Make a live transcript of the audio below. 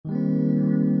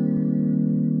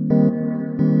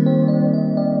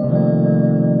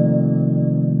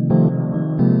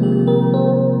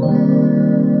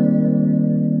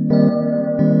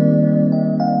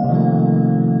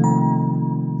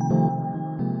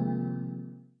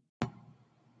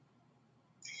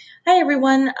Hi,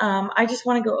 everyone. I just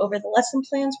want to go over the lesson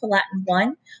plans for Latin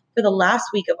 1 for the last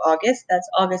week of August. That's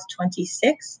August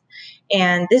 26th.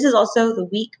 And this is also the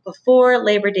week before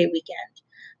Labor Day weekend.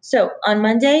 So on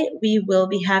Monday, we will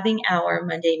be having our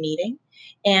Monday meeting.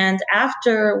 And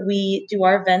after we do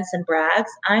our vents and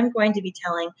brags, I'm going to be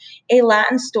telling a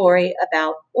Latin story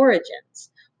about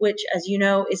origins, which, as you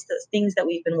know, is the things that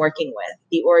we've been working with,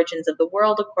 the origins of the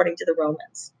world according to the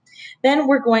Romans. Then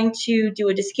we're going to do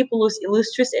a Discipulus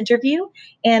Illustris interview,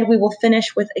 and we will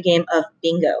finish with a game of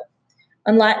bingo.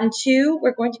 On Latin 2,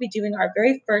 we're going to be doing our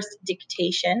very first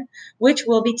dictation, which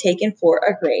will be taken for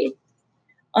a grade.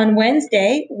 On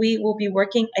Wednesday, we will be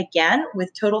working again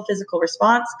with total physical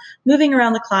response, moving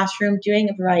around the classroom, doing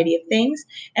a variety of things,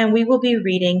 and we will be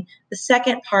reading the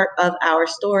second part of our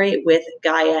story with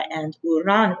Gaia and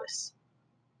Uranus.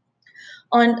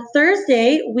 On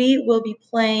Thursday, we will be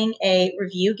playing a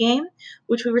review game,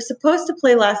 which we were supposed to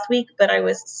play last week, but I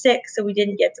was sick, so we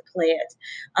didn't get to play it.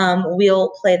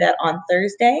 We'll play that on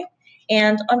Thursday.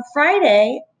 And on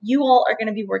Friday, you all are going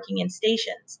to be working in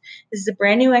stations. This is a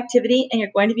brand new activity, and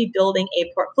you're going to be building a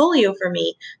portfolio for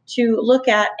me to look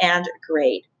at and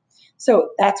grade.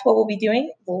 So that's what we'll be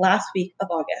doing the last week of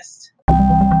August.